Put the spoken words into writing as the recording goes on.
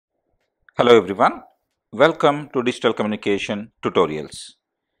Hello everyone, welcome to Digital Communication Tutorials.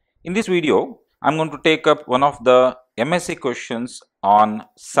 In this video, I am going to take up one of the MSc questions on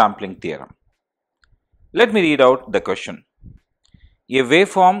sampling theorem. Let me read out the question. A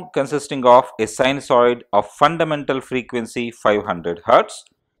waveform consisting of a sinusoid of fundamental frequency 500 Hz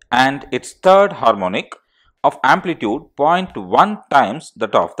and its third harmonic of amplitude 0.1 times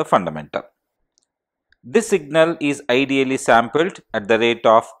that of the fundamental. This signal is ideally sampled at the rate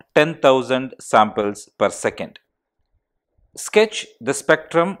of 10,000 samples per second. Sketch the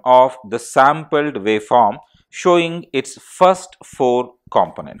spectrum of the sampled waveform showing its first four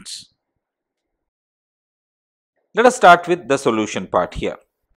components. Let us start with the solution part here.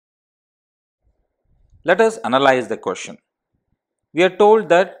 Let us analyze the question. We are told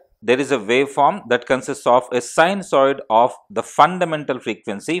that there is a waveform that consists of a sinusoid of the fundamental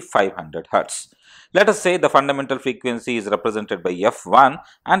frequency 500 Hz. Let us say the fundamental frequency is represented by f1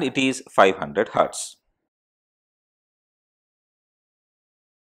 and it is 500 Hz.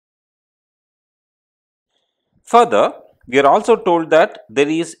 Further, we are also told that there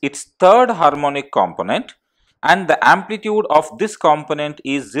is its third harmonic component and the amplitude of this component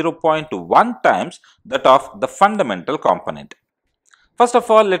is 0.1 times that of the fundamental component. First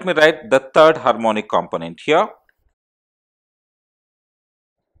of all, let me write the third harmonic component here.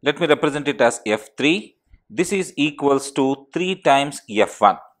 Let me represent it as f3. This is equals to 3 times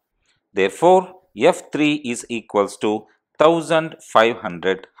f1. Therefore, f3 is equals to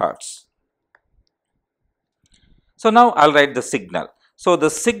 1500 Hz. So now I'll write the signal. So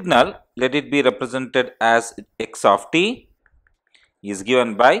the signal, let it be represented as x of t, is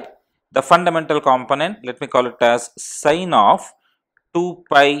given by the fundamental component. Let me call it as sine of 2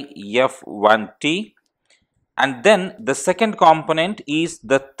 pi f1t, and then the second component is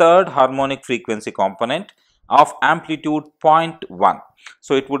the third harmonic frequency component of amplitude 0.1.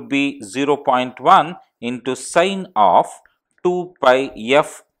 So it would be 0.1 into sine of 2 pi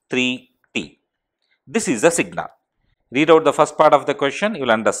f3t. This is the signal. Read out the first part of the question, you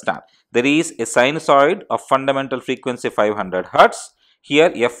will understand. There is a sinusoid of fundamental frequency 500 Hz.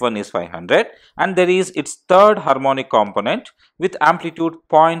 Here f1 is 500 and there is its third harmonic component with amplitude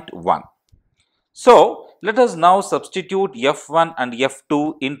 0.1. So let us now substitute f1 and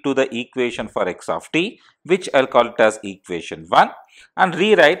f2 into the equation for x of t, which I will call it as equation 1, and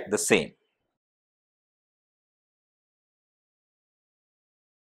rewrite the same.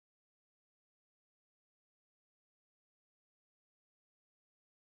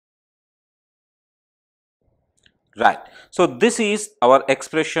 Right. So this is our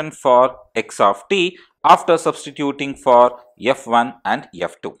expression for x of t after substituting for f1 and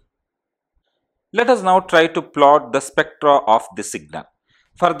f2. Let us now try to plot the spectra of this signal.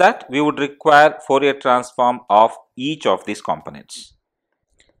 For that, we would require Fourier transform of each of these components.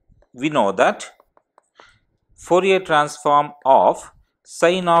 We know that Fourier transform of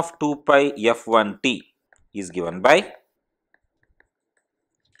sine of 2 pi f1t is given by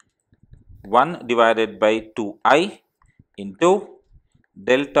 1 divided by 2i into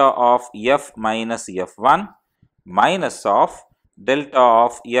delta of f minus f1 minus of delta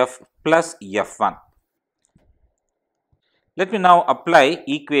of f plus f1. Let me now apply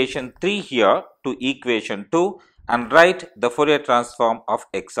equation 3 here to equation 2 and write the Fourier transform of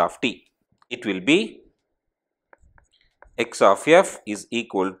x of t. It will be x of f is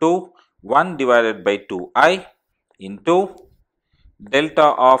equal to 1 divided by 2i into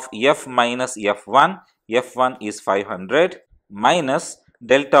delta of f minus f1, f1 is 500, minus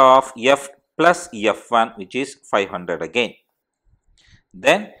delta of f plus f1, which is 500 again.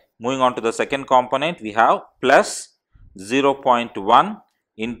 Then moving on to the second component, we have plus 0.1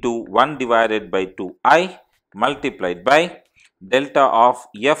 into 1 divided by 2i multiplied by delta of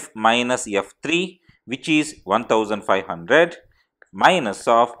f minus f3, which is 1500, minus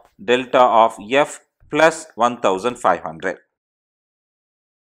of delta of f plus 1500.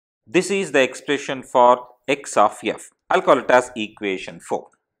 This is the expression for x of f. I'll call it as equation 4.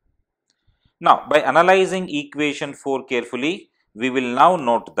 Now, by analyzing equation 4 carefully, we will now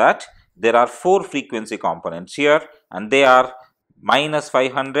note that there are 4 frequency components here and they are minus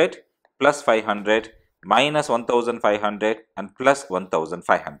 500, plus 500, minus 1500 and plus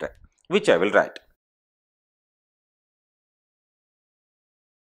 1500, which I will write.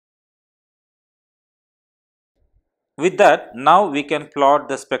 With that, now we can plot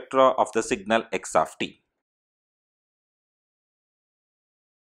the spectra of the signal x of t.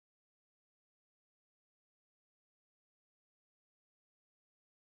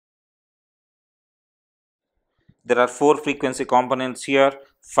 There are 4 frequency components here,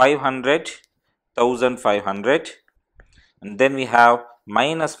 500, 1500, and then we have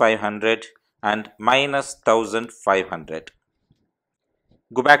minus 500 and minus 1500.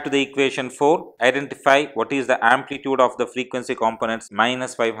 Go back to the equation 4, identify what is the amplitude of the frequency components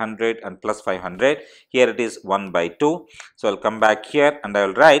minus 500 and plus 500. Here it is 1 by 2. So, I will come back here and I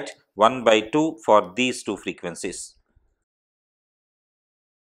will write 1 by 2 for these two frequencies.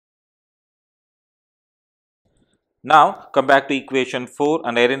 Now, come back to equation 4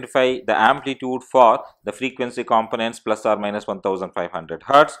 and identify the amplitude for the frequency components plus or minus 1500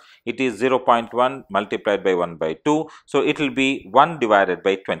 Hertz. It is 0.1 multiplied by 1 by 2. So, it will be 1 divided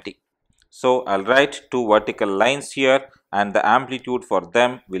by 20. So, I will write two vertical lines here and the amplitude for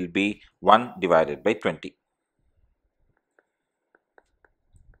them will be 1 divided by 20.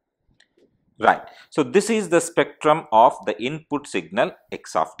 Right. So, this is the spectrum of the input signal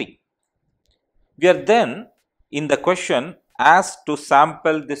x of t. We are then in the question asked to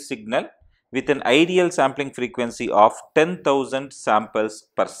sample this signal with an ideal sampling frequency of 10,000 samples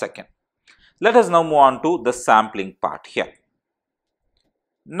per second. Let us now move on to the sampling part here.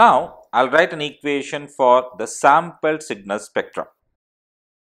 Now, I will write an equation for the sampled signal spectrum.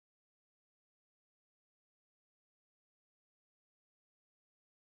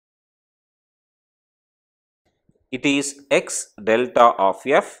 It is x delta of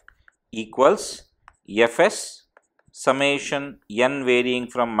f equals fs summation n varying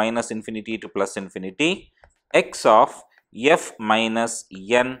from minus infinity to plus infinity x of f minus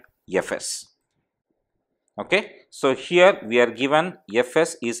n fs. Okay. So, here we are given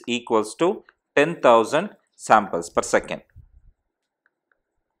fs is equals to 10,000 samples per second.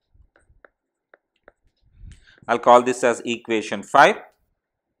 I will call this as equation 5.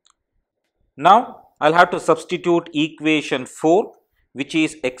 Now, I will have to substitute equation 4 which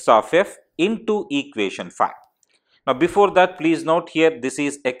is x of f into equation 5. Now, before that please note here this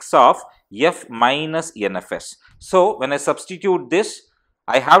is x of f minus nfs. So, when I substitute this,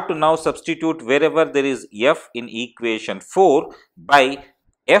 I have to now substitute wherever there is f in equation 4 by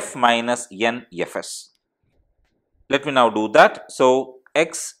f minus nfs. Let me now do that. So,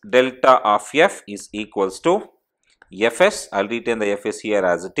 x delta of f is equals to fs, I will retain the fs here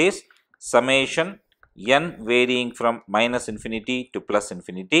as it is, summation n varying from minus infinity to plus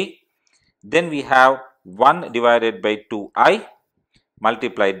infinity. Then we have 1 divided by 2i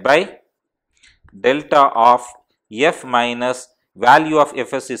multiplied by delta of f minus value of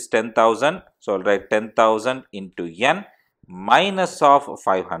fs is 10,000. So, I will write 10,000 into n minus of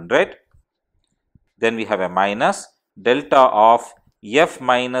 500. Then we have a minus delta of f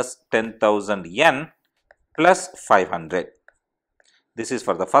minus 10,000 n plus 500. This is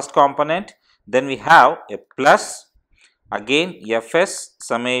for the first component. Then we have a plus again fs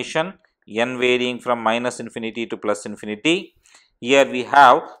summation n varying from minus infinity to plus infinity. Here we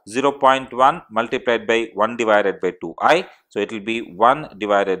have 0.1 multiplied by 1 divided by 2i. So, it will be 1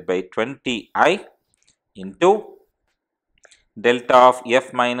 divided by 20i into delta of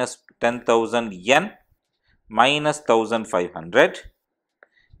f minus 10,000 n minus 1500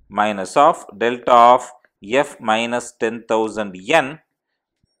 minus of delta of f minus 10,000 n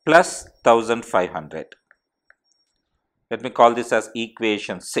plus 1500. Let me call this as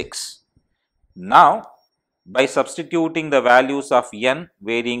equation 6. Now, by substituting the values of n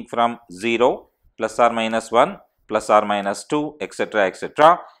varying from 0 plus or minus 1 plus or minus 2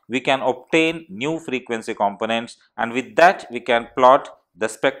 etc., we can obtain new frequency components and with that we can plot the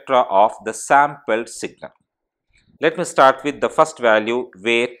spectra of the sampled signal. Let me start with the first value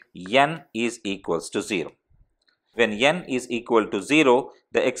where n is equals to 0. When n is equal to 0,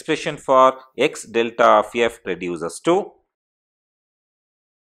 the expression for x delta of f reduces to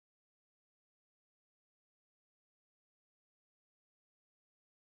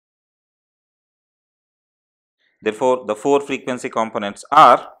therefore, the 4 frequency components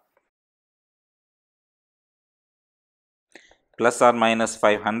are plus or minus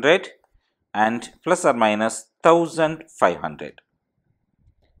 500 and plus or minus 1500.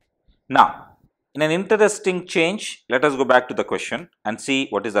 Now, in an interesting change, let us go back to the question and see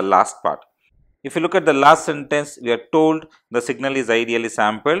what is the last part. If you look at the last sentence, we are told the signal is ideally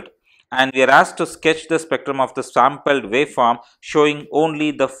sampled and we are asked to sketch the spectrum of the sampled waveform showing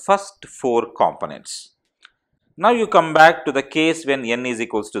only the first 4 components. Now, you come back to the case when n is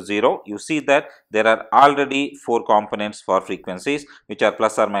equals to 0, you see that there are already 4 components for frequencies which are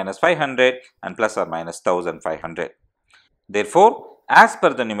plus or minus 500 and plus or minus 1500. Therefore, as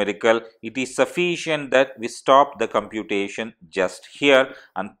per the numerical, it is sufficient that we stop the computation just here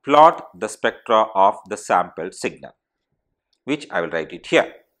and plot the spectra of the sampled signal, which I will write it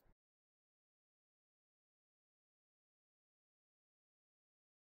here.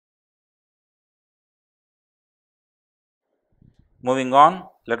 Moving on,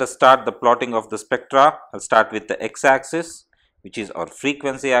 let us start the plotting of the spectra. I'll start with the x-axis, which is our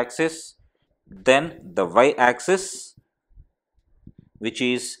frequency axis, then the y-axis, which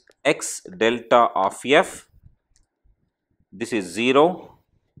is x delta of f. This is 0,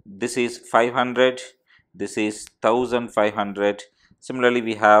 this is 500, this is 1500. Similarly,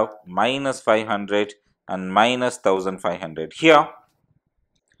 we have minus 500 and minus 1500. Here,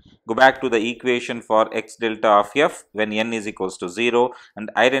 go back to the equation for x delta of f when n is equals to 0 and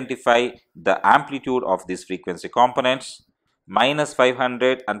identify the amplitude of these frequency components. Minus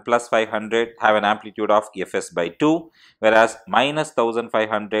 500 and plus 500 have an amplitude of fs by 2, whereas minus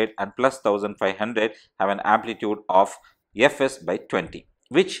 1500 and plus 1500 have an amplitude of fs by 20,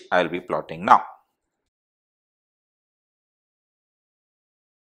 which I will be plotting now.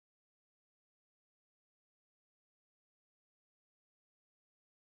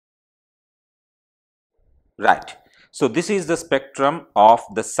 Right. So, this is the spectrum of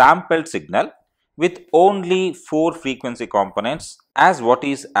the sampled signal with only 4 frequency components as what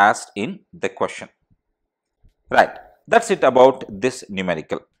is asked in the question. Right. That's it about this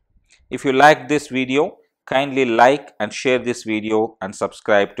numerical. If you like this video, kindly like and share this video and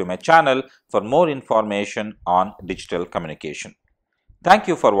subscribe to my channel for more information on digital communication. Thank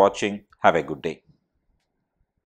you for watching. Have a good day.